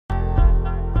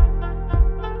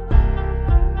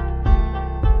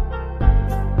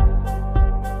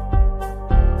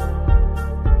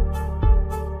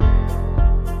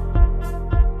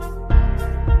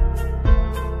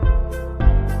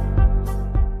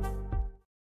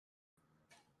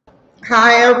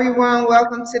Hi, everyone.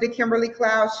 Welcome to the Kimberly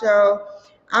Cloud Show.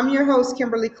 I'm your host,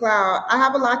 Kimberly Cloud. I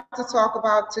have a lot to talk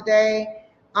about today.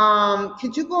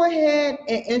 Could you go ahead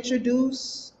and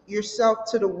introduce yourself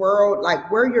to the world, like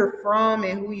where you're from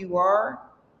and who you are?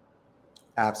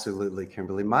 Absolutely,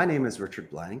 Kimberly. My name is Richard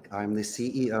Blank. I'm the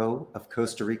CEO of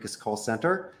Costa Rica's call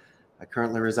center. I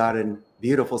currently reside in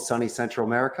beautiful sunny Central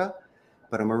America,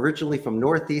 but I'm originally from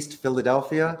Northeast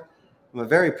Philadelphia. I'm a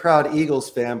very proud Eagles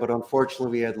fan, but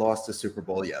unfortunately we had lost the Super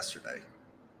Bowl yesterday.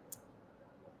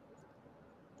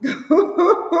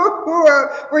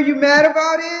 Were you mad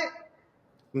about it?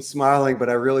 I'm smiling, but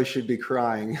I really should be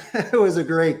crying. It was a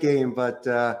great game, but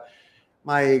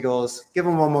my Eagles, give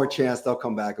them one more chance, they'll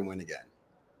come back and win again.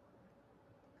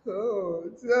 Cool.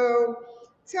 So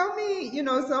tell me,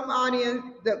 some audience,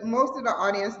 that most of the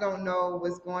audience don't know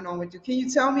what's going on with you. Can you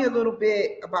tell me a little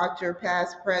bit about your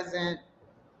past, present,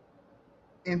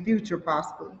 and future,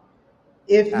 possibly,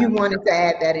 if you wanted to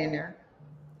add that in there?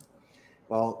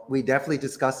 Well, we definitely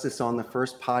discussed this on the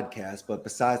first podcast, but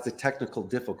besides the technical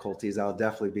difficulties, I'll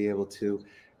definitely be able to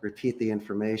repeat the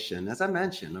information. As I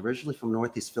mentioned, originally from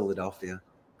Northeast Philadelphia,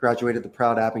 graduated the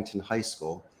proud Abington High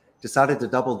School, decided to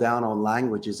double down on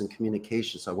languages and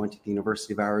communication, so I went to the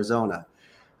University of Arizona.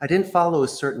 I didn't follow a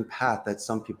certain path that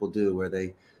some people do, where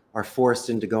they are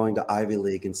forced into going to Ivy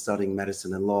League and studying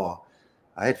medicine and law.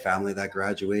 I had family that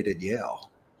graduated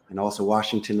Yale and also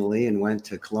Washington Lee and went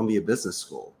to Columbia Business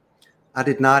School. I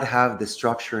did not have the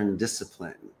structure and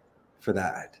discipline for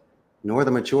that, nor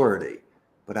the maturity,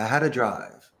 but I had a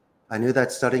drive. I knew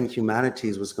that studying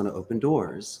humanities was going to open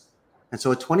doors. And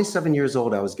so at 27 years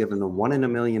old, I was given a 1 in a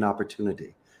million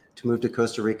opportunity to move to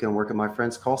Costa Rica and work at my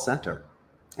friend's call center.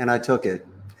 And I took it.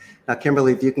 Now,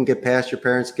 Kimberly, if you can get past your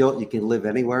parents' guilt, you can live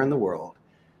anywhere in the world.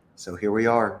 So here we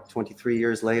are, 23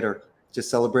 years later, just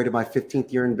celebrated my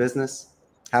 15th year in business,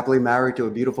 happily married to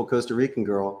a beautiful Costa Rican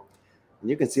girl. And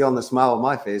you can see on the smile on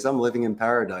my face, I'm living in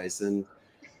paradise and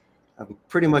I'm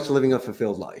pretty much living a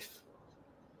fulfilled life.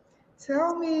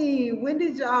 Tell me, when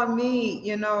did y'all meet?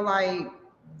 You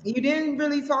didn't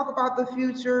really talk about the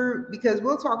future because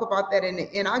we'll talk about that in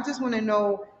the end. I just want to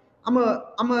know, I'm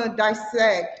a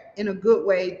dissect in a good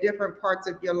way different parts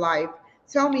of your life.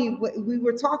 Tell me, we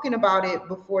were talking about it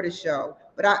before the show,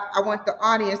 but I want the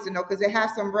audience to know because it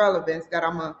has some relevance that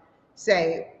I'm going to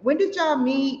say. When did y'all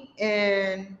meet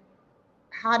and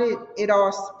how did it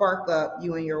all spark up,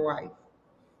 you and your wife?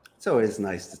 It's always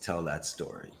nice to tell that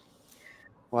story.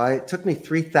 Well, it took me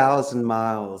 3,000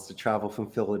 miles to travel from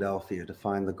Philadelphia to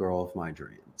find the girl of my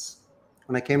dreams.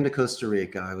 When I came to Costa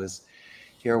Rica, I was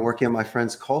here working at my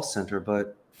friend's call center,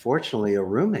 but fortunately, a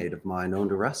roommate of mine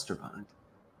owned a restaurant,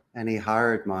 and he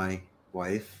hired my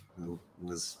wife, who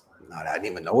was not, I didn't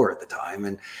even know her at the time,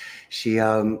 and she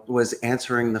was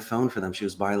answering the phone for them. She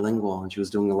was bilingual, and she was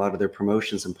doing a lot of their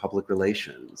promotions and public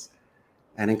relations.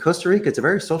 And in Costa Rica, it's a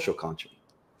very social country.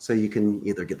 So you can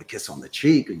either give a kiss on the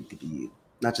cheek, or you could be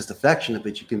not just affectionate,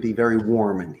 but you can be very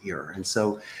warm in here. And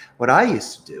so what I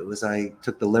used to do is I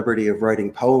took the liberty of writing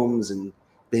poems and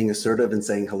being assertive and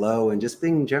saying hello and just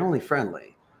being generally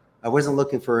friendly. I wasn't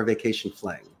looking for a vacation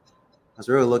fling. I was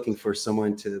really looking for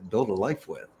someone to build a life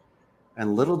with.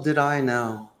 And little did I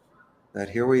know that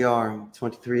here we are,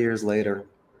 23 years later,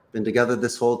 been together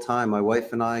this whole time. My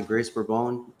wife and I, Grace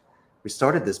Bourbon, we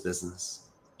started this business.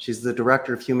 She's the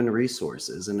director of human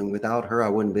resources. And without her, I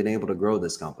wouldn't have been able to grow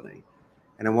this company.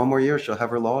 And in one more year, she'll have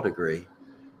her law degree.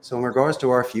 So in regards to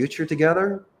our future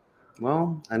together,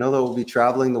 well, I know that we'll be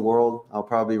traveling the world. I'll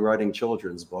probably be writing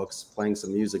children's books, playing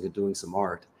some music and doing some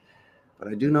art. But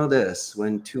I do know this,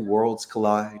 when two worlds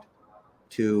collide,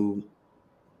 two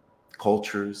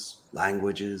cultures,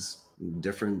 languages,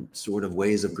 different sort of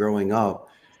ways of growing up,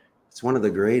 it's one of the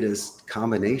greatest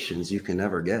combinations you can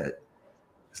ever get.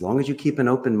 As long as you keep an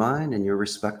open mind and you're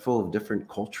respectful of different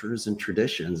cultures and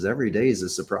traditions, every day is a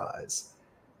surprise.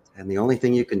 And the only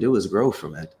thing you can do is grow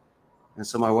from it. And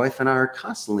so my wife and I are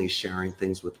constantly sharing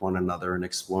things with one another and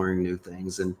exploring new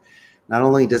things. And not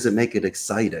only does it make it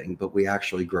exciting, but we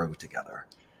actually grow together.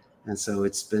 And so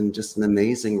it's been just an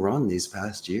amazing run these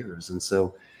past years. And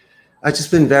so I've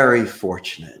just been very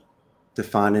fortunate to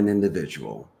find an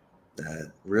individual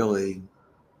that really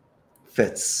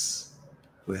fits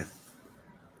with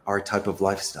our type of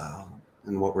lifestyle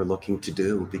and what we're looking to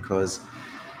do, because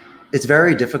it's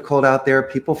very difficult out there.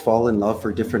 People fall in love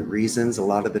for different reasons. A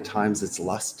lot of the times it's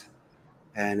lust.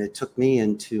 And it took me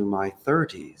into my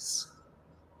 30s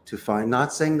to find,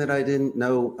 not saying that I didn't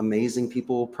know amazing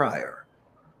people prior,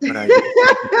 but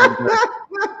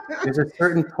there's a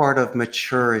certain part of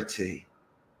maturity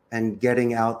and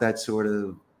getting out that sort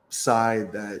of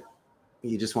side that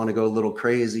you just want to go a little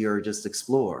crazy or just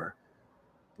explore.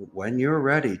 when you're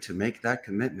ready to make that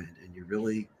commitment and you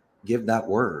really give that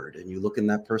word and you look in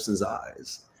that person's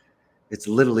eyes, it's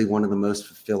literally one of the most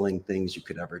fulfilling things you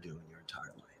could ever do in your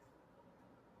entire life.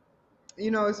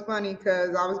 You know, it's funny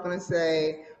because I was going to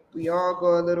say we all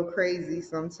go a little crazy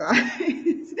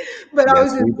sometimes, but I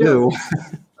was Yes, we just do.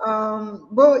 joking.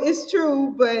 Well, it's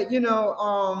true, but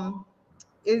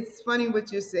it's funny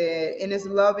what you said, and it's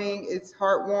loving, it's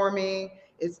heartwarming,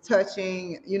 it's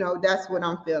touching. You know, that's what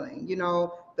I'm feeling. You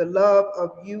know, the love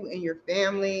of you and your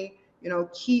family. You know,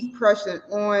 keep crushing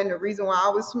on. The reason why I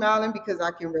was smiling because I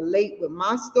can relate with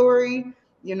my story.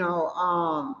 You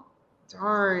know,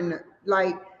 darn,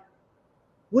 like,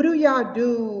 what do y'all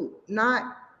do?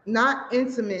 Not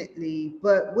intimately,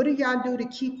 but what do y'all do to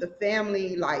keep the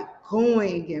family like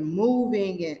going and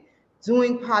moving and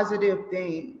doing positive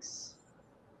things?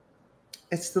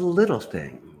 It's the little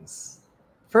things.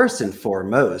 First and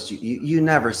foremost, you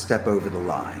never step over the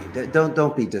line.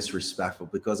 Don't be disrespectful,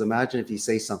 because imagine if you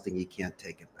say something, you can't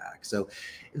take it back. So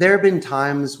there have been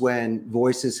times when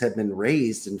voices have been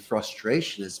raised and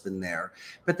frustration has been there,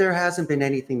 but there hasn't been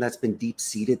anything that's been deep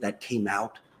seated that came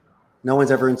out. No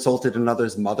one's ever insulted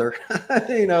another's mother,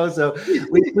 so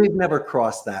we've never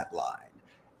crossed that line.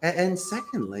 And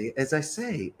secondly, as I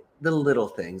say, the little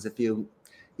things. If you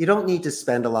don't need to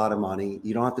spend a lot of money.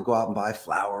 You don't have to go out and buy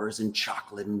flowers and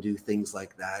chocolate and do things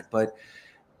like that. But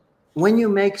when you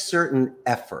make certain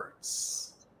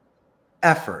efforts,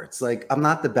 like, I'm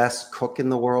not the best cook in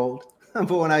the world,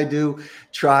 but when I do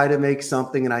try to make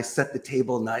something and I set the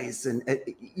table nice, and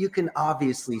you can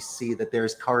obviously see that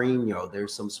there's cariño,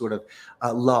 there's some sort of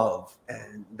love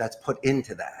and that's put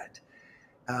into that.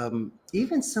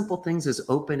 Even simple things as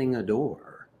opening a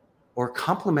door or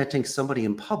complimenting somebody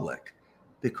in public,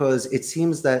 because it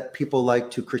seems that people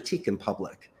like to critique in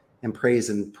public and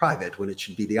praise in private when it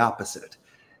should be the opposite.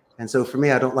 And so for me,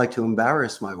 I don't like to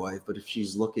embarrass my wife, but if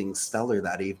she's looking stellar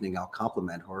that evening, I'll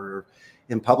compliment her.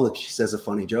 In public, she says a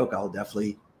funny joke, I'll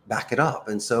definitely back it up.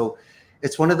 And so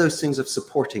it's one of those things of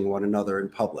supporting one another in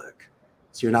public.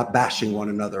 So you're not bashing one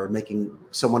another or making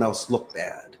someone else look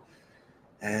bad.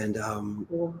 And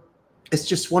it's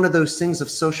just one of those things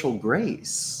of social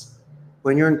grace.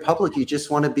 When you're in public, you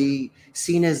just want to be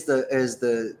seen as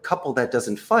the couple that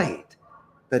doesn't fight,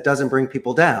 that doesn't bring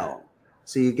people down.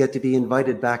 So you get to be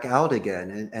invited back out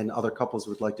again, and other couples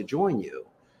would like to join you.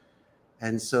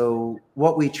 And so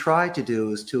what we try to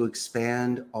do is to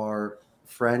expand our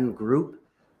friend group,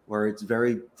 where it's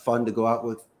very fun to go out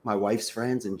with my wife's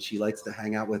friends, and she likes to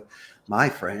hang out with my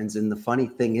friends. And the funny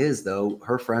thing is, though,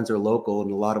 her friends are local,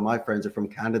 and a lot of my friends are from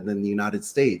Canada and the United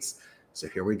States. So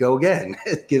here we go again.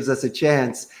 It gives us a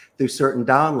chance through certain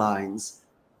downlines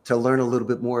to learn a little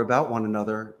bit more about one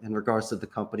another in regards to the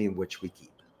company in which we keep.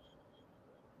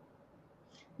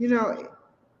 You know,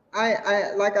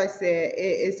 I like I said,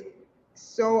 it's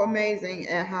so amazing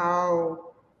at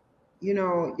how,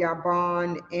 y'all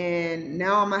bond. And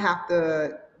now I'm gonna have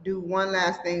to do one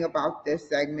last thing about this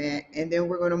segment, and then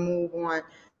we're gonna move on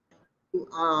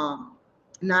to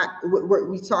not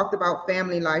we talked about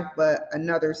family life, but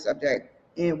another subject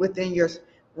and within your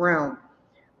realm.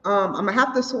 I'm gonna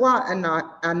have to SWOT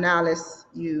analysis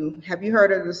you. Have you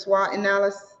heard of the SWOT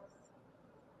analysis?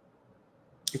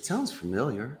 It sounds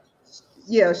familiar.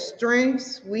 Yeah,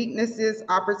 strengths, weaknesses,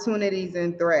 opportunities,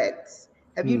 and threats.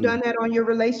 Have you done that on your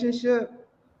relationship?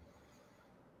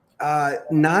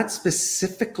 Not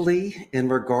specifically in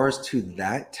regards to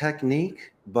that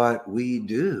technique, but we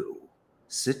do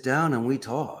sit down and we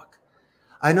talk.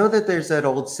 I know that there's that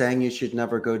old saying, you should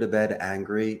never go to bed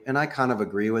angry. And I kind of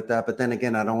agree with that. But then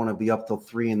again, I don't want to be up till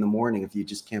 3 a.m. if you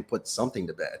just can't put something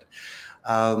to bed.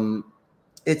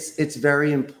 It's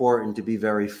very important to be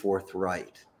very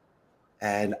forthright.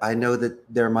 And I know that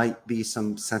there might be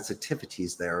some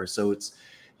sensitivities there. So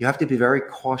you have to be very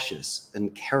cautious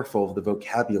and careful of the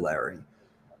vocabulary.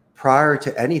 Prior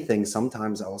to anything,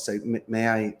 sometimes I'll say, may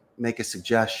I make a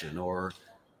suggestion? Or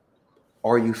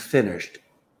are you finished?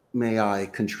 May I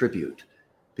contribute?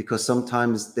 Because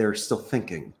sometimes they're still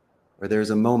thinking, or there's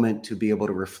a moment to be able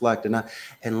to reflect.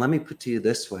 And let me put to you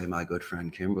this way, my good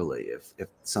friend Kimberly, if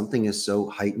something is so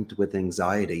heightened with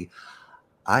anxiety,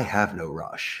 I have no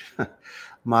rush.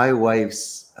 My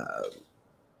wife's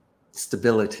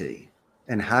stability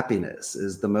and happiness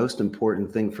is the most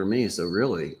important thing for me. So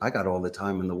really, I got all the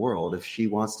time in the world. If she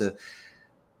wants to,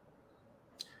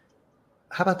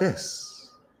 how about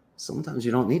this? Sometimes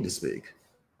you don't need to speak.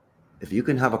 If you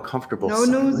can have a comfortable No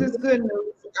news silence, is good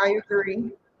news. I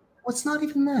agree. well, it's not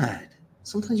even that.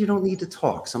 Sometimes you don't need to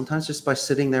talk. Sometimes just by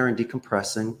sitting there and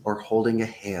decompressing, or holding a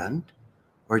hand,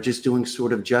 or just doing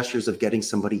sort of gestures of getting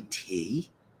somebody tea,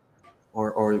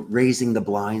 or raising the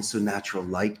blinds so natural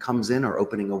light comes in, or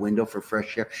opening a window for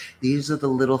fresh air. These are the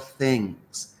little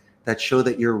things that show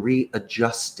that you're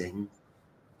readjusting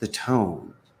the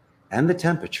tone and the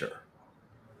temperature.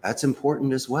 That's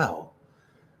important as well.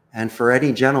 And for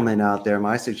any gentleman out there,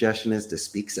 my suggestion is to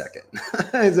speak second.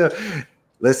 So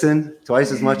listen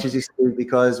twice as much as you speak,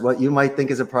 because what you might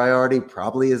think is a priority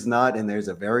probably is not. And there's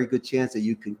a very good chance that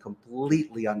you can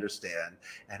completely understand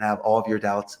and have all of your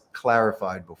doubts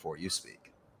clarified before you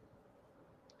speak.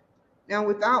 Now,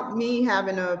 without me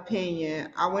having an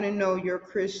opinion, I want to know your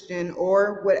Christian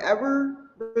or whatever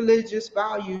religious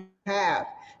value you have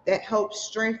that helps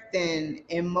strengthen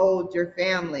and mold your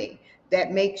family,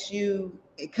 that makes you,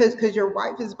 because your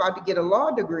wife is about to get a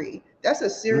law degree. That's a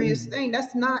serious thing.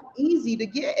 That's not easy to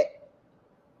get.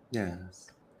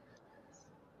 Yes.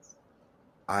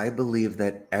 I believe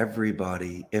that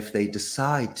everybody, if they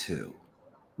decide to,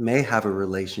 may have a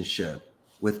relationship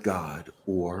with God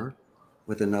or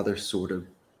with another sort of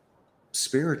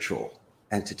spiritual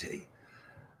entity.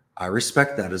 I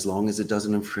respect that as long as it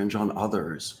doesn't infringe on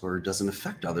others or doesn't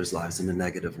affect others' lives in a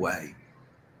negative way.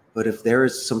 But if there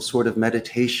is some sort of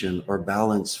meditation or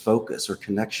balance, focus, or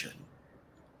connection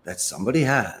that somebody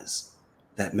has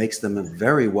that makes them a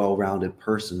very well-rounded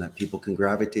person that people can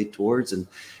gravitate towards and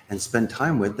spend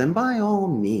time with, then by all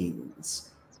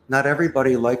means. Not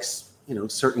everybody likes,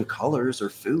 certain colors or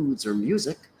foods or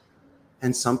music.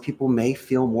 And some people may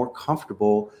feel more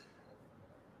comfortable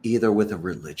either with a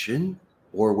religion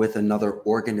or with another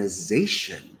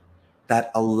organization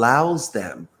that allows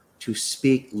them to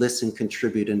speak, listen,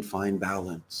 contribute, and find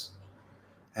balance.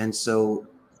 And so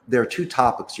there are two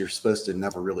topics you're supposed to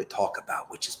never really talk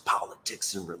about, which is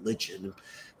politics and religion.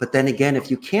 But then again, if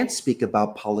you can't speak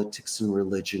about politics and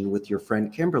religion with your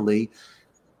friend Kimberly,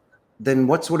 then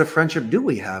what sort of friendship do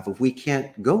we have if we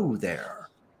can't go there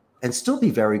and still be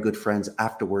very good friends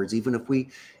afterwards, even if we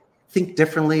think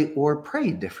differently or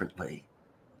pray differently?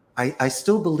 I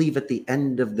still believe at the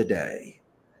end of the day,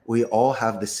 we all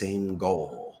have the same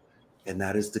goal, and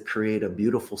that is to create a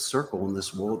beautiful circle in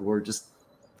this world where just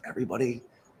everybody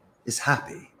is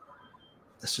happy.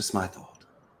 That's just my thought.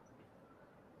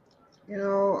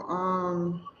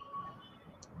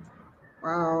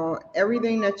 Wow,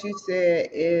 everything that you said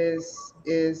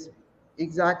is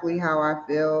exactly how I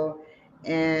feel,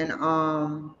 and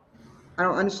I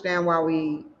don't understand why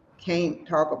we can't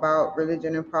talk about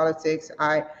religion and politics.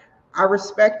 I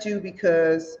respect you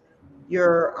because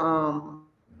you're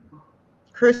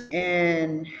Christian,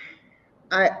 and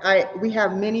we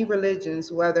have many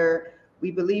religions, whether we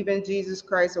believe in Jesus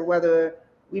Christ or whether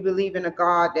we believe in a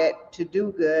God that to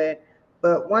do good.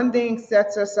 But one thing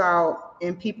sets us out,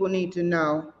 and people need to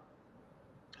know.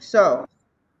 So,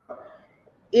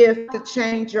 if to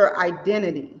change your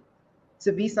identity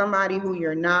to be somebody who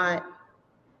you're not,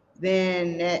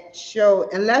 then that show,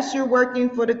 unless you're working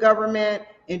for the government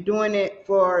and doing it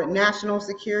for national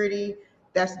security,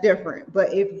 that's different.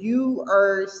 But if you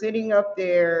are sitting up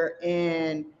there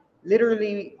and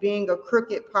literally being a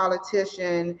crooked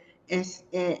politician,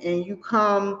 and you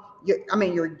come,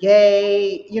 you're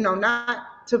gay,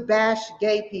 not to bash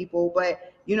gay people,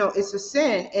 but it's a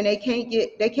sin, and they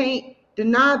can't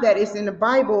deny that it's in the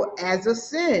Bible as a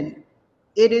sin.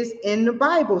 It is in the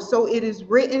Bible, so it is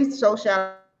written, so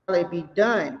shall it be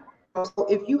done. So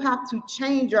if you have to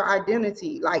change your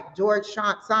identity, like George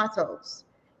Santos,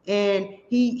 and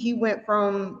he went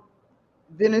from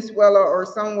Venezuela or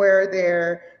somewhere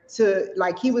there to,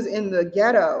 like, he was in the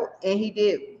ghetto and he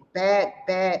did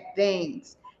bad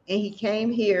things, and he came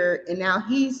here and now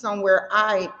he's somewhere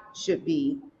I should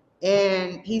be,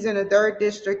 and he's in the 3rd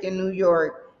district in New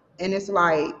York, and it's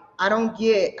like, I don't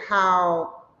get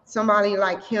how somebody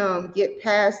like him get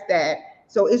past that.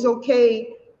 So it's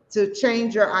okay to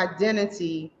change your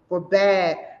identity for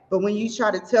bad, but when you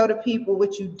try to tell the people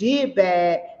what you did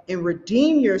bad and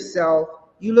redeem yourself,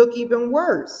 you look even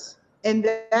worse. And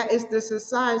that is the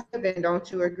society,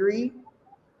 don't you agree?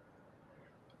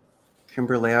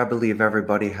 Kimberly, I believe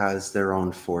everybody has their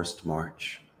own forced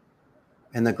march.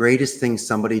 And the greatest thing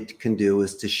somebody can do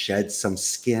is to shed some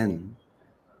skin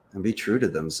and be true to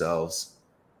themselves.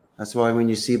 That's why when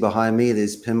you see behind me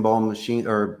these pinball machines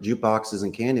or jukeboxes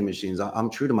and candy machines, I'm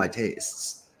true to my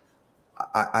tastes.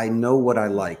 I know what I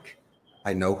like.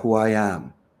 I know who I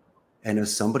am. And if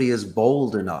somebody is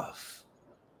bold enough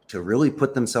to really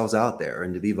put themselves out there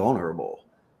and to be vulnerable,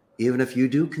 even if you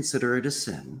do consider it a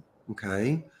sin,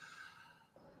 okay,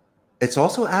 it's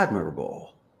also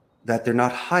admirable that they're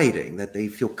not hiding, that they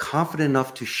feel confident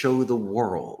enough to show the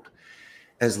world.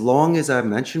 As long as I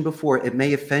mentioned before, it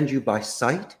may offend you by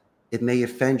sight, it may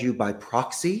offend you by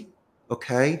proxy,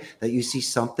 okay? That you see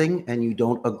something and you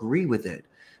don't agree with it.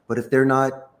 But if they're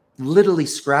not literally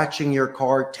scratching your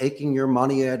car, taking your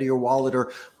money out of your wallet,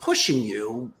 or pushing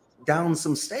you down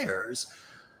some stairs,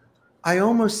 I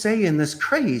almost say in this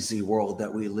crazy world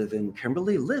that we live in,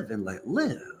 Kimberly, live and let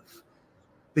live.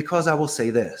 Because I will say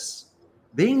this,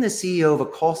 being the CEO of a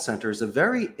call center is a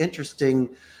very interesting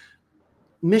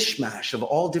mishmash of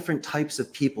all different types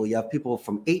of people. You have people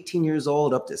from 18 years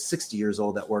old up to 60 years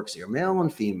old that works here, male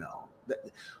and female,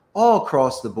 all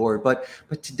across the board. But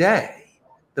today,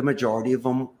 the majority of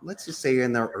them, let's just say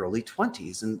in their early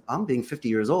 20s, and I'm being 50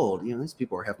 years old, you know, these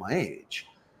people are half my age.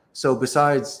 So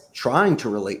besides trying to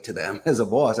relate to them as a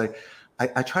boss,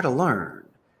 I try to learn.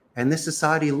 And this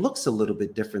society looks a little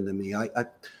bit different than me.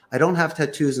 I don't have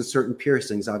tattoos and certain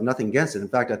piercings. I have nothing against it. In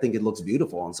fact, I think it looks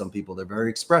beautiful on some people. They're very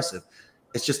expressive.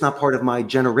 It's just not part of my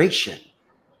generation.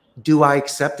 Do I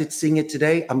accept it seeing it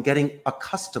today? I'm getting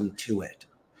accustomed to it.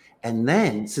 And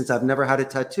then, since I've never had a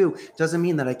tattoo, doesn't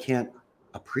mean that I can't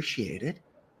appreciate it.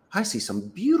 I see some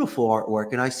beautiful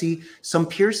artwork, and I see some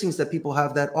piercings that people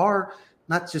have that are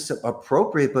not just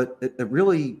appropriate, but it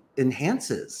really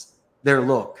enhances their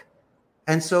look.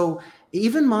 And so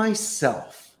even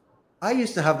myself, I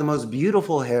used to have the most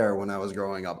beautiful hair when I was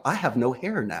growing up. I have no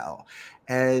hair now.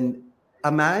 And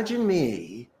imagine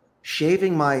me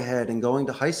shaving my head and going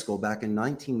to high school back in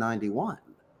 1991.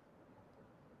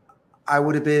 I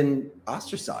would have been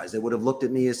ostracized. They would have looked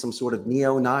at me as some sort of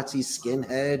neo-Nazi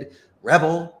skinhead,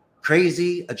 rebel,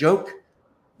 crazy, a joke.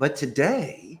 But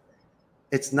today,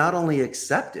 it's not only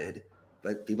accepted,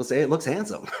 but people say it looks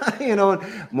handsome. You know,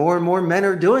 more and more men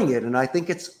are doing it. And I think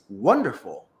it's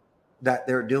wonderful that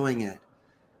they're doing it.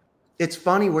 It's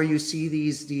funny where you see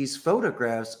these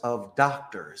photographs of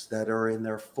doctors that are in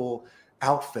their full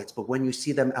outfits, but when you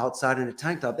see them outside in a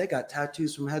tank top, they got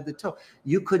tattoos from head to toe.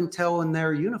 You couldn't tell in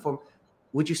their uniform.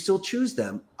 Would you still choose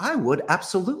them? I would,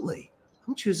 absolutely.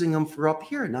 I'm choosing them for up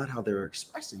here, not how they're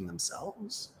expressing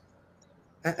themselves.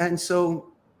 And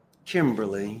so,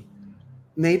 Kimberly,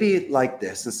 maybe like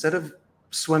this, instead of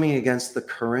swimming against the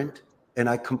current, and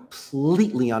I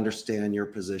completely understand your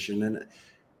position,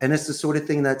 and it's the sort of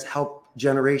thing that's helped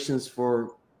generations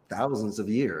for thousands of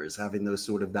years, having those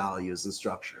sort of values and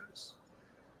structures.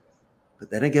 But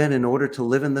then again, in order to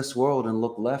live in this world and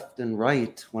look left and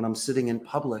right when I'm sitting in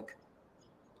public,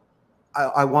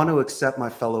 I want to accept my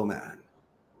fellow man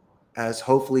as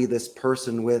hopefully this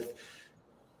person with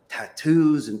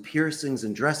tattoos and piercings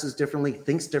and dresses differently,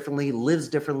 thinks differently, lives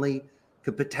differently,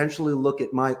 could potentially look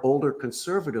at my older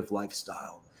conservative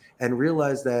lifestyle and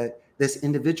realize that this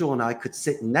individual and I could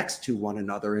sit next to one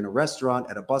another in a restaurant,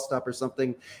 at a bus stop or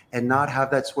something, and not have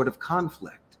that sort of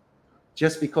conflict.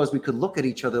 Just because we could look at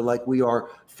each other like we are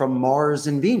from Mars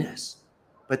and Venus.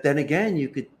 But then again, you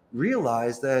could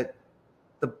realize that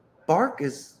the bark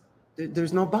is,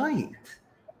 there's no bite.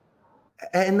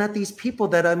 And that these people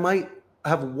that I might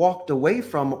have walked away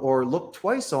from or looked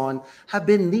twice on have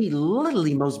been the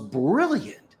literally most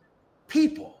brilliant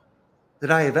people that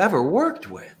I have ever worked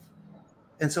with.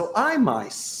 And so I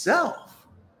myself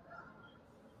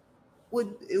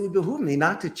it would behoove me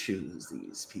not to choose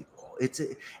these people.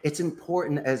 It's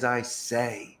important, as I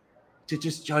say, to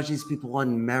just judge these people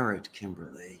on merit,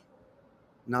 Kimberly,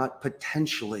 not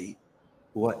potentially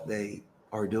what they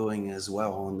are doing as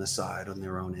well on the side on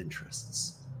their own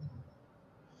interests.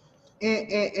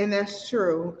 And that's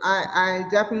true. I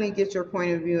definitely get your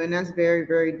point of view, and that's very,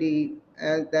 very deep.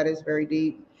 That is very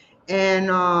deep. And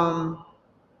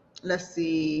let's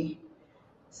see.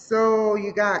 So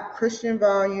you got Christian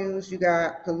values, you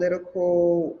got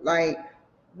political, like,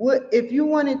 what if you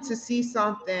wanted to see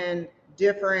something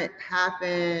different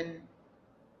happen?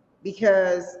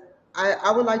 Because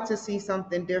I would like to see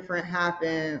something different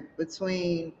happen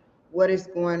between what is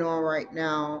going on right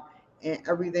now and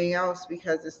everything else,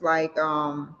 because it's like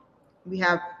we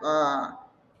have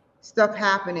stuff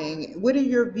happening. What are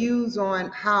your views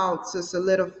on how to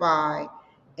solidify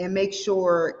and make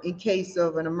sure, in case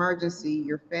of an emergency,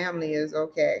 your family is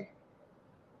okay?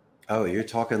 Oh, you're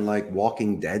talking like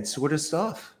Walking Dead sort of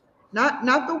stuff? Not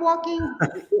the walking.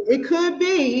 It could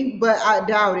be, but I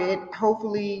doubt it.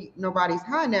 Hopefully, nobody's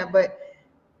hiding that. But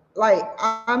like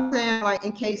I'm saying, like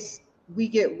in case we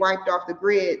get wiped off the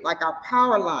grid, like our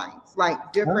power lines, like Oh,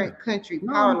 different country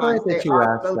no, power I'm glad lines, that they you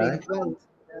are asked floating that. zones.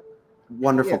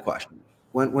 Wonderful Yeah. question.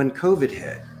 When COVID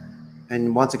hit,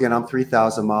 and once again, I'm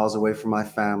 3,000 miles away from my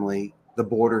family, the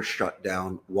border shut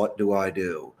down. What do I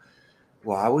do?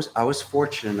 Well, I was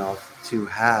fortunate enough to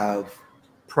have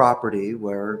property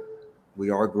where we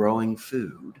are growing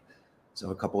food.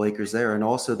 So a couple acres there. And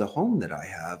also the home that I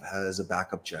have has a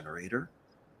backup generator.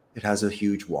 It has a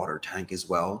huge water tank as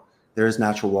well. There is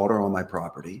natural water on my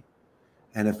property.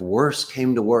 And if worse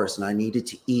came to worse and I needed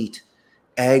to eat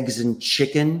eggs and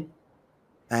chicken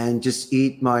and just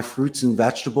eat my fruits and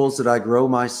vegetables that I grow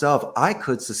myself, I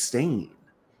could sustain.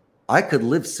 I could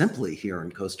live simply here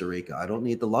in Costa Rica. I don't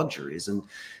need the luxuries. And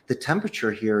the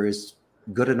temperature here is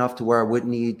good enough to where I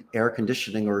wouldn't need air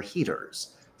conditioning or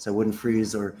heaters. So I wouldn't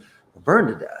freeze or burn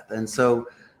to death. And so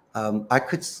I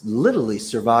could literally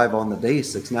survive on the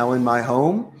basics. Now in my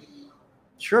home,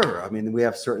 sure, I mean, we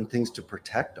have certain things to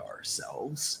protect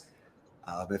ourselves.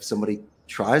 If somebody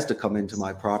tries to come into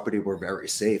my property, we're very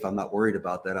safe. I'm not worried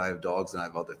about that. I have dogs and I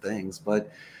have other things.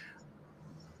 But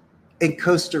in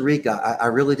Costa Rica, I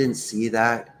really didn't see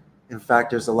that. In fact,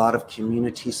 there's a lot of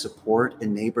community support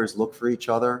and neighbors look for each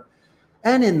other.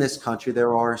 And in this country,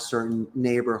 there are certain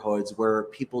neighborhoods where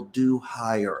people do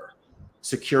hire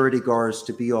security guards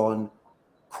to be on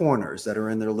corners that are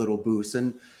in their little booths.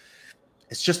 And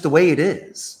it's just the way it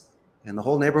is. And the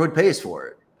whole neighborhood pays for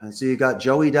it. And so you got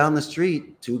Joey down the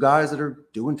street, two guys that are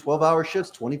doing 12-hour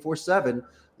shifts 24/7,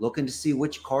 looking to see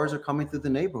which cars are coming through the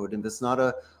neighborhood. And if it's not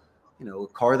a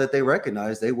car that they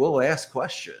recognize, they will ask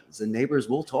questions and neighbors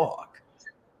will talk.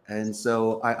 And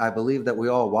so I believe that we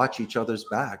all watch each other's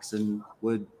backs and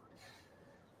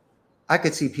I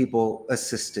could see people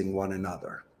assisting one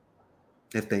another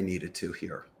if they needed to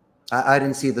here. I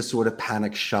didn't see the sort of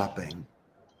panic shopping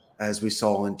as we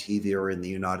saw on TV or in the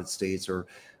United States, or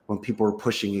when people were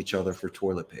pushing each other for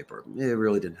toilet paper. It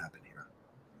really didn't happen here.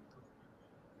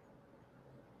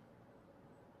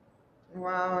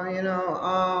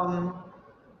 Wow,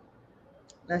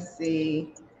 let's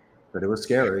see. But it was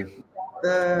scary.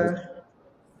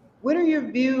 What are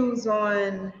your views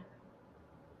on,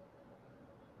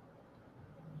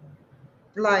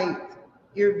 because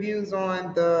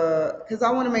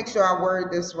I want to make sure I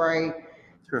word this right.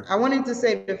 Sure. I wanted to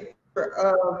say the future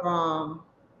of,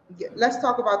 let's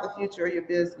talk about the future of your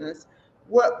business.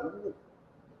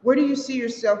 Where do you see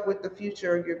yourself with the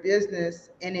future of your business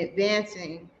and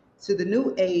advancing to the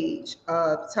new age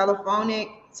of telephonic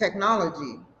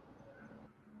technology?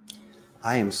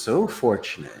 I am so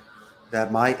fortunate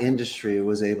that my industry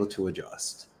was able to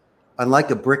adjust.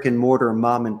 Unlike a brick and mortar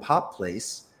mom and pop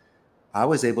place, I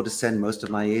was able to send most of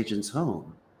my agents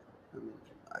home.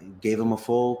 I gave them a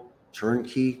full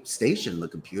turnkey station, the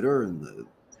computer and the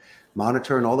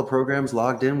monitor and all the programs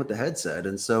logged in with the headset.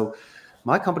 And so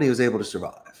my company was able to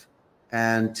survive.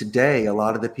 And today, a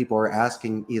lot of the people are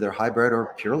asking either hybrid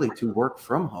or purely to work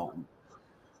from home.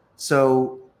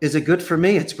 So is it good for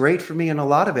me? It's great for me in a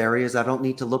lot of areas. I don't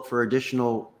need to look for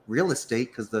additional real estate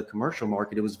because the commercial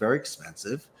market, it was very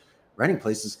expensive. Renting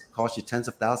places cost you tens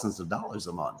of thousands of dollars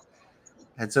a month.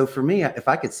 And so for me, if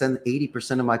I could send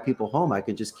 80% of my people home, I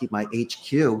could just keep my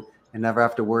HQ and never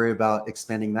have to worry about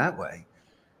expanding that way.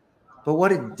 But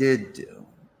what it did do,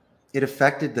 it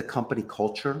affected the company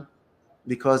culture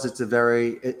because it's a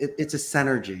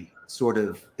synergy sort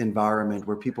of environment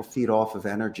where people feed off of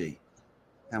energy.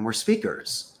 And we're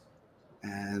speakers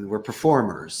and we're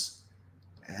performers.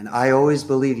 And I always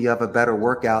believe you have a better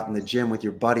workout in the gym with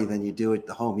your buddy than you do at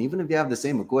the home, even if you have the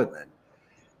same equipment.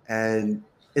 And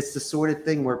it's the sort of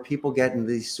thing where people get in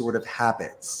these sort of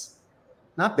habits,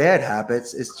 not bad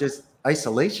habits. It's just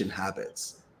isolation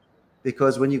habits.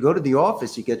 Because when you go to the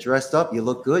office, you get dressed up, you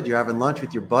look good, you're having lunch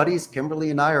with your buddies.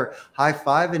 Kimberly and I are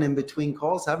high-fiving in between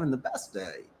calls, having the best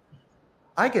day.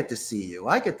 I get to see you.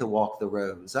 I get to walk the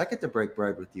rows. I get to break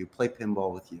bread with you, play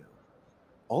pinball with you.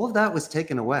 All of that was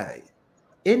taken away.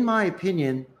 In my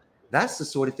opinion, that's the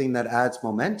sort of thing that adds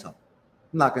momentum.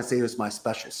 I'm not going to say it was my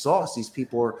special sauce. These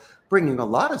people are bringing a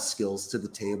lot of skills to the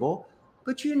table,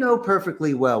 but you know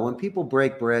perfectly well when people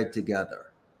break bread together,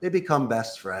 they become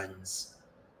best friends.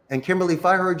 And Kimberly, if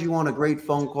I heard you on a great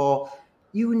phone call,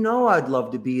 you know I'd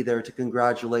love to be there to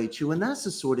congratulate you. And that's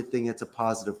the sort of thing that's a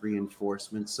positive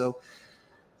reinforcement. So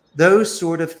those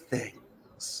sort of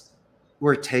things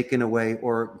were taken away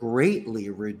or greatly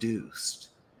reduced.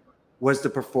 Was the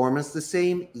performance the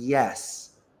same? Yes.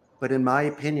 But in my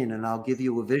opinion, and I'll give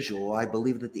you a visual, I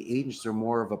believe that the agents are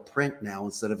more of a print now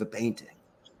instead of a painting.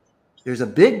 There's a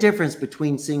big difference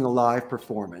between seeing a live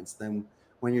performance than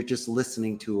when you're just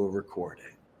listening to a recording.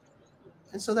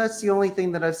 And so that's the only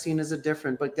thing that I've seen as a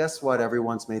difference. But guess what?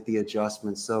 Everyone's made the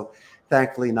adjustments. So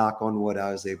thankfully, knock on wood,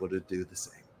 I was able to do the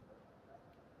same.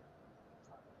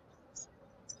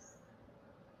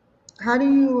 How do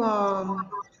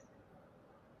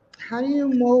you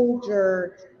mold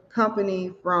your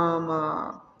company from,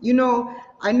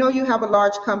 I know you have a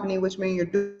large company, which means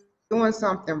you're doing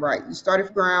something right. You started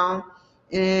from ground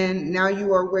and now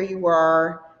you are where you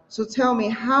are. So tell me,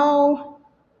 how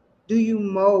do you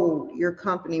mold your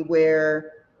company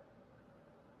where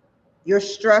your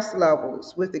stress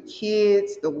levels with the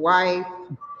kids, the wife,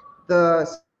 the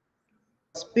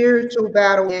spiritual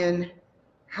battle, and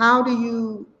how do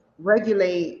you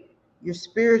regulate your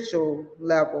spiritual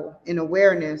level in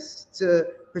awareness to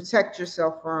protect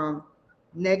yourself from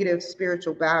negative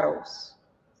spiritual battles?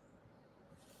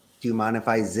 Do you mind if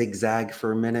I zigzag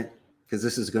for a minute? Because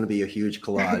this is going to be a huge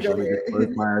collage. Go Let me just close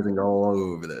ahead. my eyes and go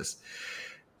all over this.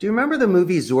 Do you remember the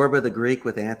movie Zorba the Greek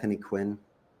with Anthony Quinn?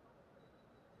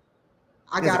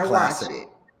 I It's a gotta watch classic. it.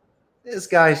 This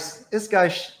guy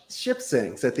ship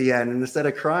sinks at the end, and instead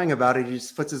of crying about it, he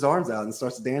just puts his arms out and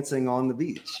starts dancing on the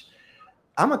beach.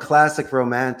 I'm a classic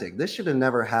romantic. This should have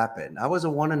never happened. I was a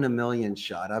 1 in a million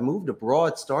shot. I moved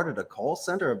abroad, started a call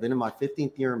center. I've been in my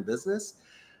 15th year in business.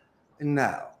 And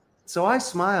now, so I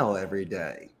smile every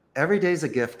day. Every day is a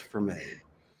gift for me.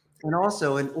 And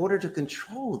also, in order to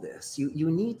control this, you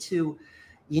need to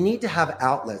have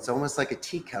outlets, almost like a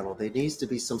tea kettle. There needs to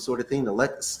be some sort of thing to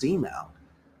let the steam out.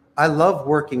 I love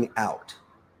working out.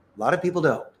 A lot of people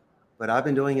don't, but I've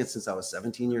been doing it since I was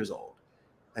 17 years old.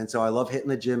 And so I love hitting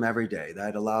the gym every day.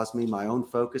 That allows me my own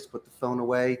focus, put the phone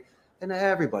away, and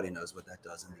everybody knows what that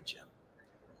does in the gym.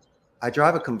 I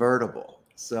drive a convertible.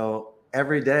 So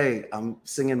every day I'm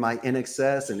singing my In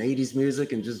Excess and 80s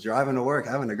music and just driving to work,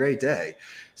 having a great day.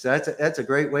 So that's a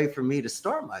great way for me to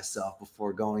start myself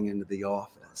before going into the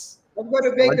office. I'm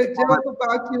gonna I make like to a call my, joke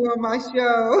about you on my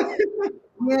show.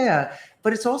 yeah,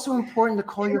 but it's also important to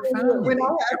call your When family, I, your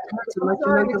parents, and I'm let you know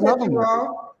sorry you to love cut them you every day.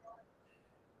 off.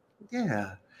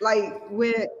 Yeah. Like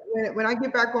when I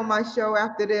get back on my show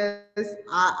after this,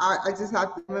 I just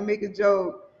have to, I'm gonna make a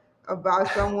joke about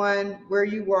someone where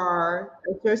you are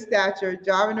at your stature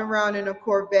driving around in a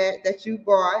Corvette that you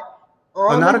bought, Oh,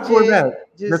 all not a legit, Corvette,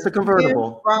 just just a playing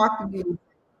convertible. rock music,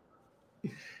 I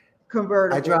drive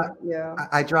convertible. Yeah.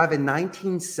 I drive a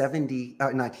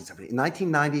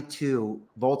 1992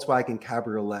 Volkswagen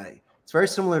Cabriolet. It's very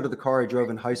similar to the car I drove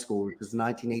in high school, which was the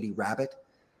 1980 Rabbit.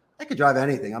 I could drive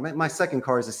anything. I mean, my second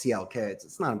car is a CLK.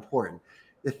 It's not important.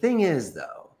 The thing is,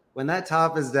 though, when that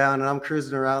top is down and I'm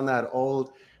cruising around that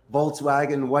old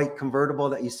Volkswagen white convertible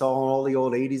that you saw in all the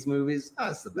old 80s movies,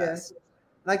 that's the Yes. best.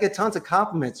 And I get tons of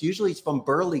compliments. Usually it's from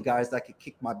burly guys that could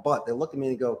kick my butt. They look at me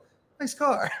and go, nice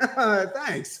car.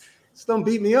 Thanks. Just don't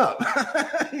beat me up,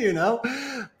 you know?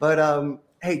 But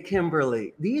hey,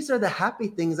 Kimberly, these are the happy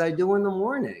things I do in the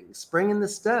morning. Spring in the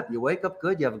step. You wake up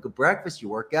good, you have a good breakfast, you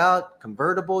work out,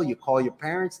 convertible, you call your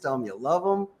parents, tell them you love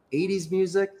them, 80s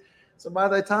music. So by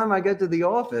the time I get to the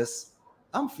office,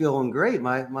 I'm feeling great.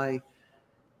 My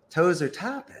toes are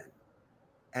tapping.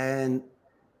 And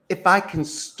if I can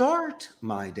start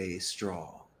my day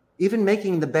strong, even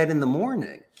making the bed in the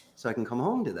morning, so I can come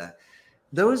home to that,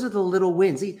 those are the little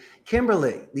wins.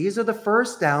 Kimberly, these are the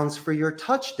first downs for your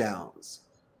touchdowns.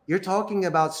 You're talking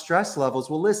about stress levels.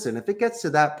 Well, listen, if it gets to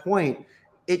that point,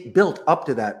 it built up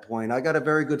to that point. I got a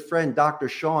very good friend, Dr.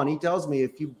 Sean. He tells me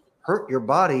if you hurt your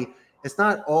body, it's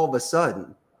not all of a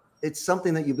sudden. It's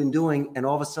something that you've been doing, and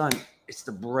all of a sudden, it's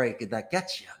the break that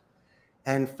gets you.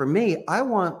 And for me, I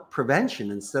want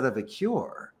prevention instead of a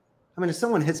cure. I mean, if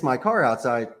someone hits my car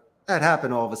outside, that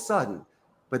happened all of a sudden.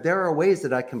 But there are ways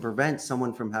that I can prevent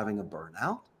someone from having a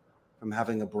burnout, from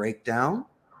having a breakdown.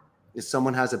 If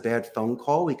someone has a bad phone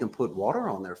call, we can put water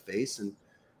on their face and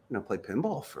play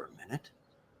pinball for a minute.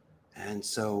 And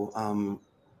so,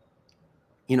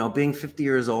 being 50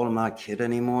 years old, I'm not a kid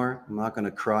anymore. I'm not going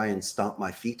to cry and stomp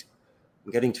my feet.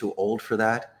 I'm getting too old for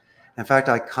that. In fact,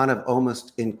 I kind of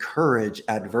almost encourage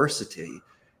adversity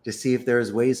to see if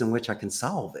there's ways in which I can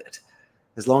solve it,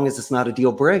 as long as it's not a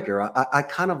deal breaker. I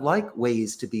kind of like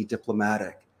ways to be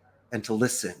diplomatic and to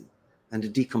listen and to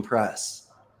decompress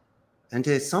and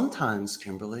to sometimes,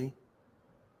 Kimberly,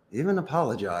 even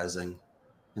apologizing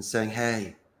and saying,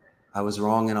 hey, I was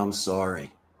wrong and I'm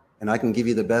sorry. And I can give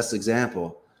you the best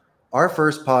example. Our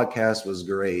first podcast was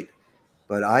great,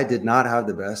 but I did not have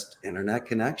the best internet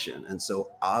connection. And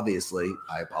so obviously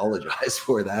I apologize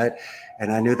for that.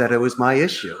 And I knew that it was my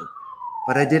issue,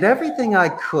 but I did everything I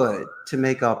could to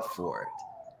make up for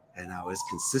it. And I was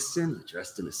consistent,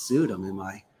 dressed in a suit. I'm in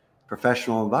my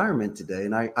professional environment today.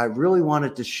 And I really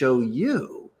wanted to show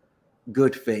you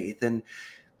good faith. And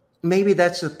maybe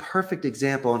that's a perfect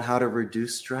example on how to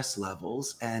reduce stress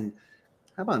levels. And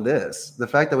how about this? The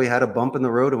fact that we had a bump in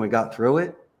the road and we got through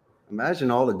it.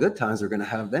 Imagine all the good times we're going to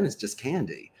have. Then it's just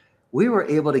candy. We were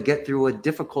able to get through a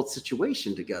difficult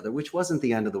situation together, which wasn't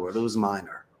the end of the world. It was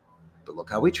minor. But look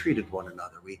how we treated one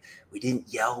another. We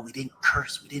didn't yell. We didn't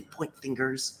curse. We didn't point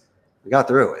fingers. We got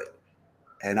through it.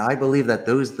 And I believe that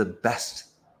the best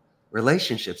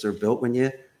relationships are built when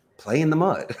you play in the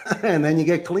mud and then you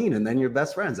get clean and then you're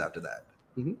best friends after that.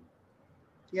 Mm-hmm.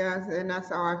 Yes, and that's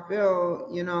how I feel.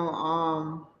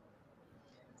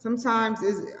 Sometimes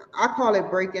I call it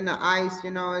breaking the ice.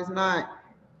 It's not,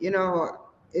 you know,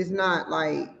 it's not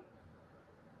like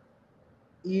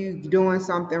you doing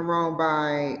something wrong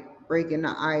by breaking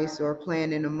the ice or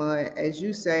playing in the mud. As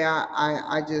you say,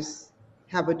 I just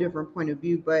have a different point of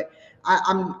view, but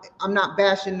I'm not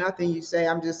bashing nothing you say.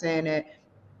 I'm just saying that,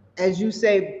 as you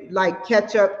say, like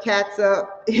catch up, cats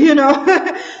up,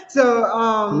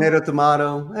 So Tomato,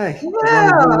 tomato. Hey, as long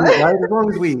as we eat, yeah. right? As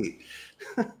long as we eat.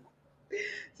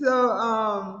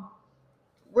 So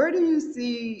where do you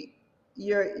see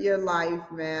your life,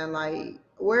 man? Like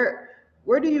where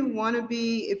do you want to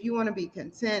be? If you want to be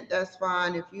content, that's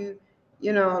fine. If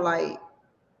like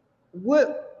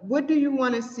what do you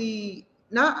want to see,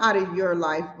 not out of your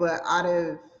life, but out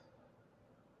of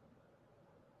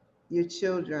your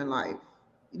children life?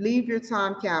 Leave your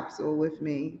time capsule with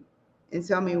me and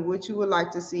tell me what you would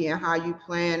like to see and how you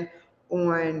plan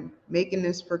on making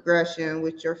this progression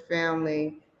with your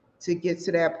family to get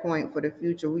to that point for the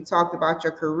future. We talked about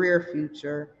your career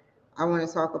future. I want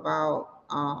to talk about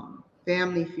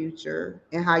family future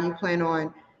and how you plan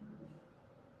on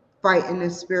fighting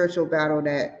this spiritual battle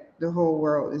that the whole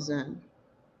world is in.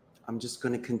 I'm just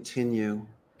going to continue,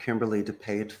 Kimberly, to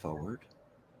pay it forward.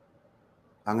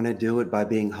 I'm going to do it by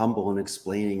being humble and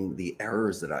explaining the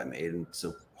errors that I made. And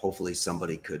so hopefully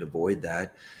somebody could avoid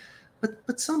that.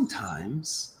 But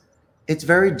sometimes it's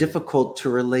very difficult to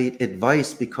relate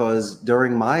advice because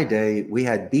during my day, we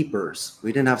had beepers.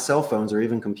 We didn't have cell phones or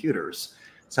even computers.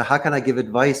 So how can I give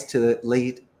advice to the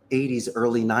late 80s,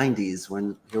 early 90s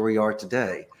when here we are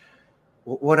today?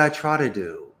 What I try to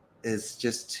do is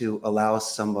just to allow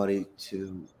somebody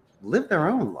to live their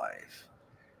own life.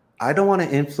 I don't want to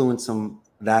influence them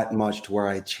that much to where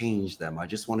I change them. I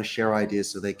just want to share ideas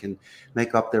so they can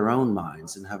make up their own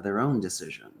minds and have their own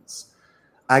decisions.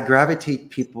 I gravitate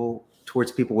people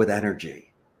towards people with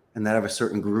energy and that have a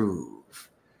certain groove.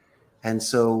 And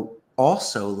so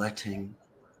also letting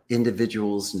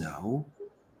individuals know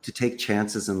to take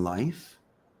chances in life,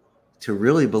 to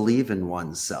really believe in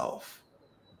oneself,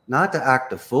 not to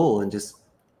act a fool and just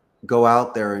go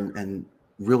out there and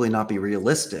really not be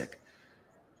realistic.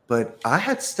 But I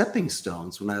had stepping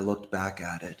stones when I looked back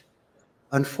at it.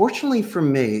 Unfortunately for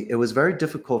me, it was very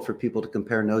difficult for people to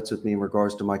compare notes with me in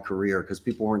regards to my career because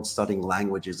people weren't studying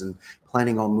languages and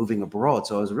planning on moving abroad.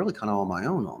 So I was really kind of on my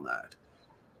own on that.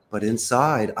 But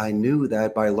inside, I knew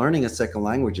that by learning a second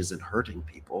language isn't hurting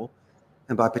people,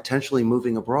 and by potentially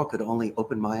moving abroad could only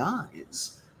open my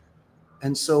eyes.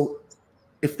 And so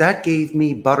if that gave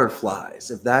me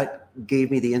butterflies, if that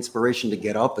gave me the inspiration to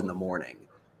get up in the morning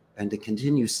and to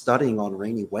continue studying on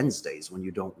rainy Wednesdays when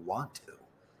you don't want to,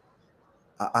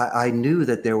 I knew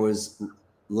that there was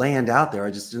land out there. I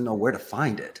just didn't know where to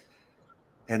find it.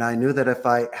 And I knew that if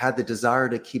I had the desire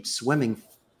to keep swimming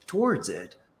towards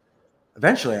it,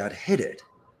 eventually I'd hit it.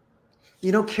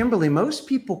 Kimberly, most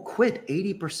people quit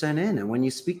 80% in. And when you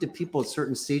speak to people at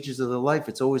certain stages of their life,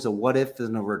 it's always a what if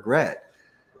and a regret.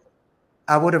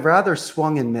 I would have rather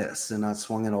swung and missed and not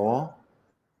swung at all.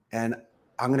 And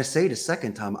I'm going to say it a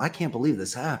second time, I can't believe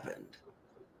this happened.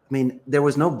 I mean, there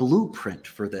was no blueprint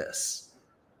for this.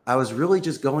 I was really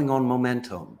just going on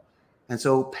momentum. And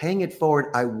so paying it forward,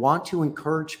 I want to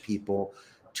encourage people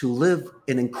to live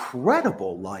an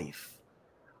incredible life.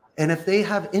 And if they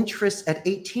have interests at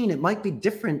 18, it might be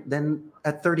different than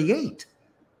at 38.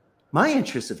 My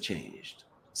interests have changed.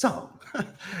 Some.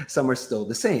 Some are still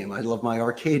the same. I love my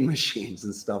arcade machines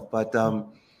and stuff. But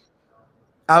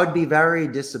I would be very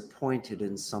disappointed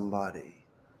in somebody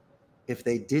if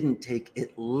they didn't take at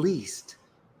least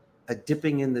a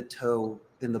dipping in the toe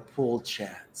in the pool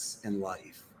chance in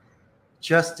life,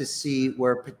 just to see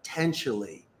where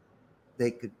potentially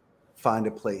they could find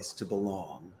a place to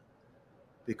belong.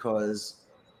 Because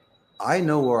I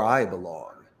know where I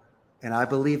belong, and I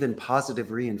believe in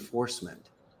positive reinforcement.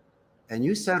 And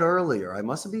you said earlier, I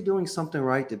must be doing something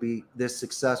right to be this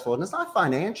successful. And it's not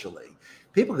financially.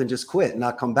 People can just quit and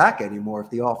not come back anymore if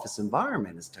the office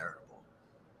environment is terrible.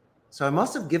 So I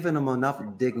must have given them enough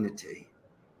dignity,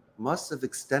 must have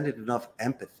extended enough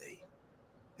empathy,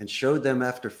 and showed them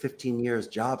after 15 years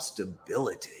job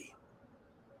stability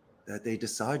that they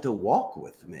decide to walk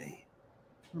with me.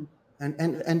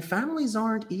 And families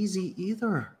aren't easy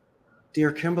either,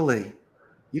 dear Kimberly.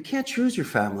 You can't choose your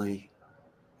family.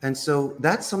 And so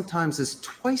that sometimes is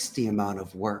twice the amount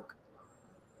of work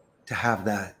to have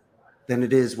that than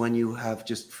it is when you have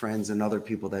just friends and other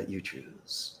people that you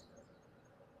choose.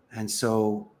 And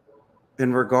so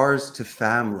in regards to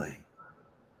family,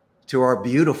 to our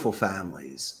beautiful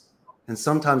families, And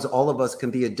sometimes all of us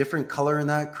can be a different color in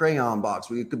that crayon box.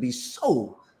 We could be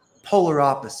so polar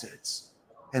opposites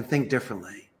and think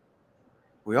differently.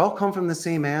 We all come from the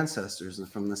same ancestors and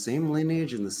from the same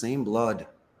lineage and the same blood.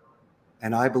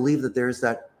 And I believe that there's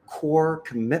that core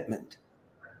commitment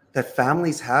that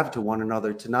families have to one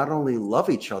another to not only love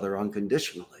each other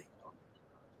unconditionally,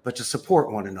 but to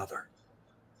support one another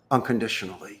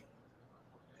unconditionally.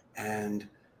 And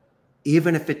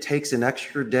even if it takes an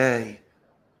extra day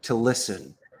to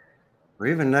listen, or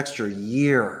even an extra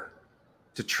year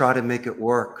to try to make it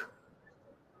work,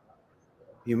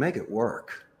 you make it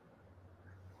work.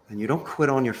 And you don't quit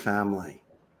on your family.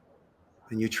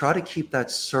 And you try to keep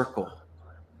that circle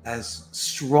as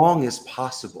strong as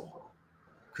possible,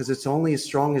 because it's only as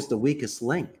strong as the weakest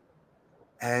link.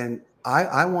 And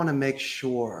I want to make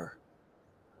sure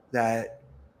that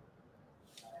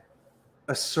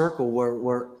a circle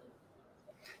where,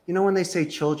 you know, when they say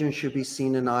children should be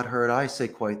seen and not heard, I say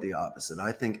quite the opposite.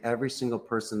 I think every single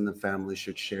person in the family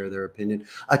should share their opinion.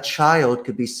 A child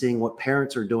could be seeing what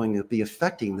parents are doing to be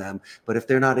affecting them, but if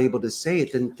they're not able to say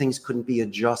it, then things couldn't be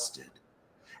adjusted.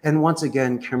 And once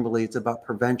again, Kimberly, it's about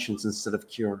preventions instead of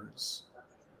cures.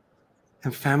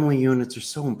 And family units are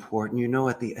so important. You know,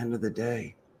 at the end of the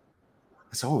day,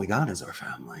 that's all we got is our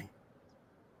family.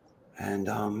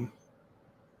 And,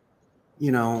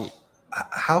 you know,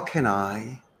 how can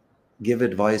I give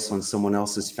advice on someone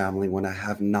else's family when I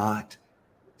have not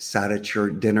sat at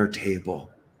your dinner table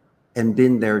and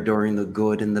been there during the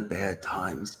good and the bad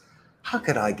times? How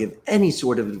could I give any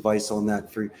sort of advice on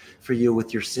that for you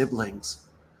with your siblings?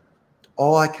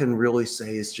 All I can really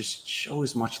say is just show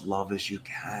as much love as you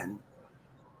can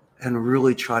and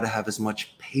really try to have as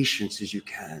much patience as you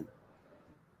can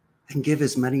and give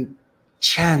as many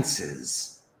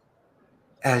chances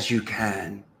as you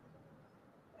can.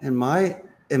 In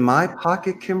my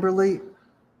pocket, Kimberly,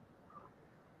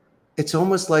 it's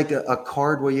almost like a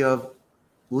card where you have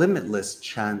limitless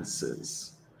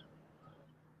chances.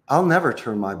 I'll never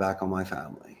turn my back on my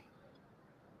family,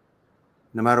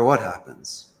 no matter what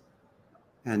happens.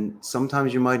 And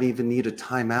sometimes you might even need a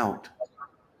timeout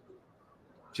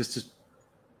just to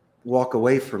walk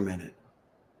away for a minute.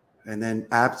 And then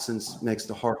absence makes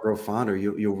the heart grow fonder.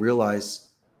 You'll realize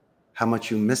how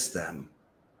much you miss them.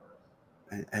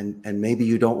 And maybe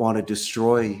you don't want to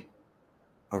destroy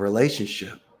a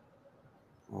relationship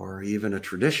or even a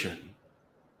tradition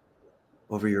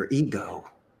over your ego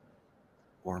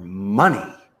or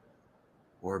money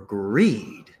or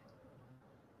greed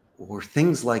or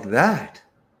things like that.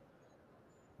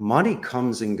 Money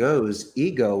comes and goes.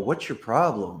 Ego, what's your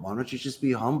problem? Why don't you just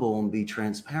be humble and be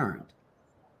transparent?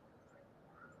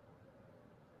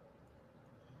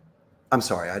 I'm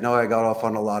sorry, I know I got off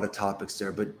on a lot of topics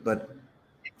there, but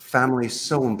family is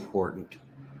so important.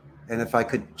 And if I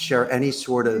could share any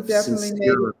sort of definitely made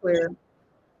it clear.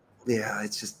 Yeah,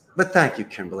 it's just, but thank you,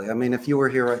 Kimberly. I mean, if you were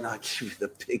here right now, I'd give you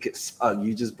the biggest hug.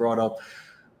 You just brought up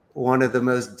one of the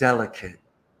most delicate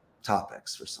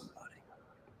topics for somebody.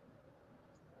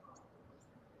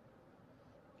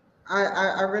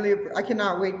 I really, I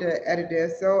cannot wait to edit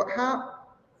this. So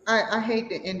I hate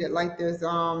to end it like this.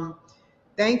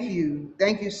 Thank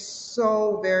you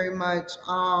so very much.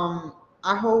 I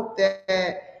hope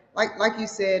that, like you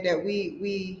said, that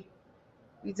we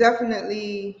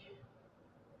definitely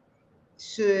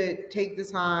should take the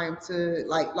time to,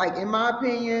 like in my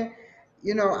opinion,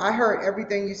 you know, I heard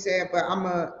everything you said, but I'm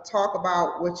gonna talk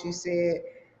about what you said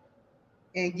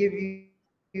and give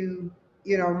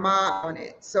you know, my on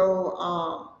it.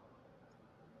 So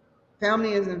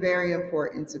family is very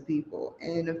important to people,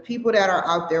 and the people that are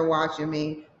out there watching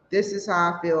me, this is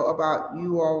how I feel about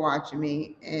you all watching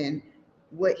me and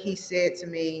what he said to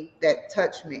me that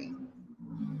touched me.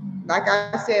 Like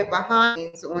I said,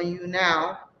 behind on you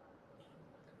now,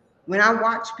 when I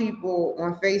watch people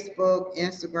on Facebook,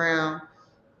 Instagram,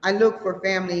 I look for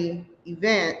family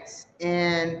events,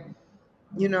 and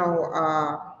you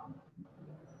know,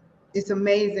 it's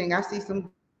amazing. I see some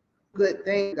good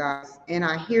things, guys, and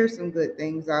I hear some good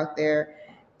things out there.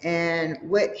 And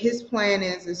what his plan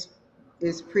is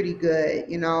pretty good.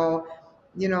 You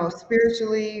know,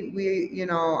 spiritually, we, you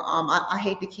know, I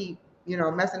hate to keep, you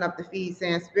know, messing up the feed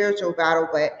saying spiritual battle,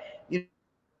 but you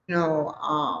know,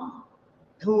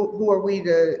 who are we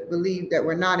to believe that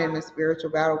we're not in a spiritual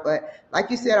battle? But like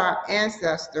you said, our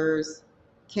ancestors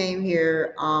came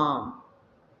here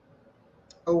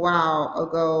a while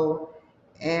ago,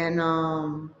 and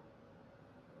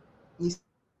you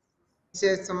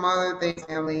said some other things,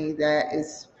 family, that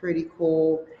is pretty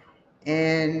cool.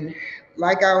 And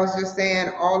like I was just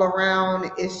saying, all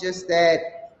around, it's just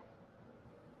that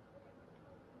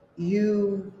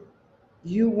you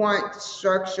You want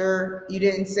structure. You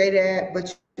didn't say that, but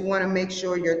you want to make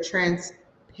sure you're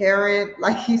transparent,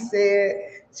 like you said,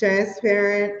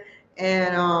 transparent.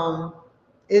 And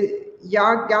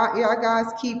y'all guys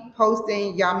keep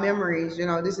posting y'all memories. You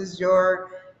know, this is your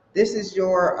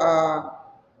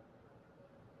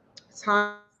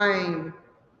time.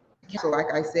 So, like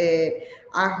I said,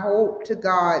 I hope to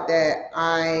God that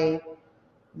I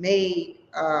made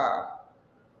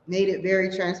made it very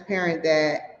transparent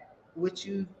that what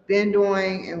you've been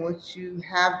doing and what you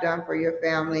have done for your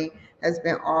family has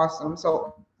been awesome.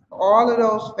 So all of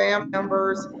those family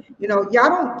members, you know, y'all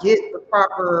don't get the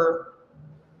proper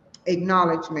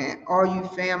acknowledgement, all you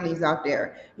families out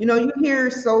there. You know, you hear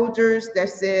soldiers that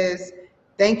says,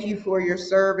 thank you for your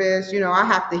service. You know, I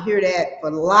have to hear that for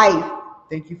life.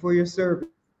 Thank you for your service.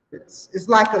 It's like a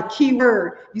key word. You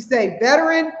say veteran,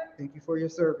 thank you for your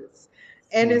service. And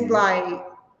it's Mhm. like,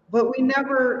 but we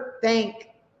never thank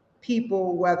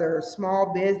people, whether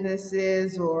small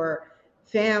businesses or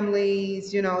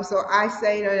families, you know. So I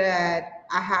say to that,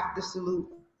 I have to salute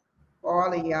all of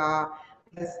y'all because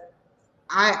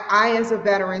I, as a veteran,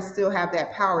 still have that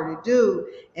power to do.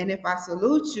 And if I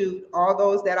salute you, all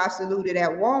those that I saluted at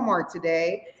Walmart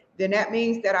today, then that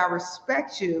means that I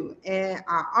respect you and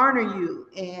I honor you.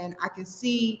 And I can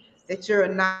see that you're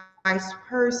a nice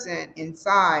person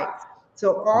inside. So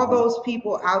all those Mhm. people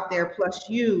out there, plus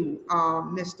you,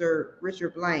 Mr.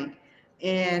 Richard Blank,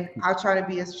 and I'll try to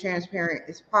be as transparent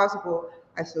as possible.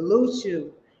 I salute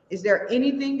you. Is there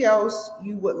anything else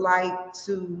you would like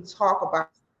to talk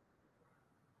about before we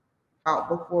end it, though,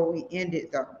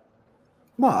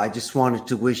 Well, I just wanted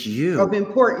to wish of you,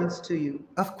 importance to you?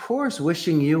 of course,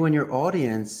 wishing you and your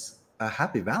audience a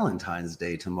happy Valentine's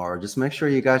Day tomorrow. Just make sure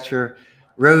you got your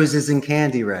roses and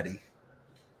candy ready.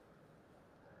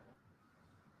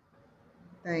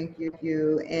 Thank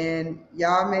you. And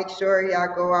y'all make sure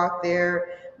y'all go out there.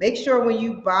 Make sure when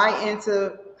you buy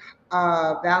into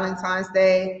Valentine's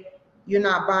Day, you're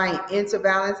not buying into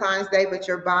Valentine's Day, but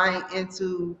you're buying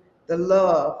into the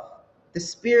love, the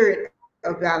spirit of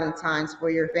Valentine's for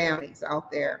your families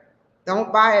out there.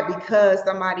 Don't buy it because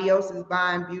somebody else is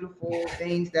buying beautiful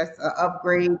things that's an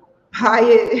upgrade. Buy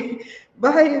it,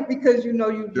 buy it because you know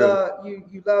True.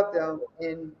 you love them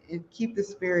and keep the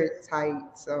spirit tight.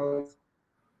 So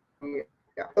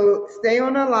yeah. So stay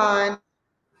on the line.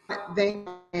 Thank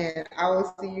you, and I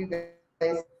will see you guys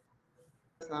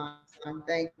next time.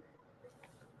 Thank you.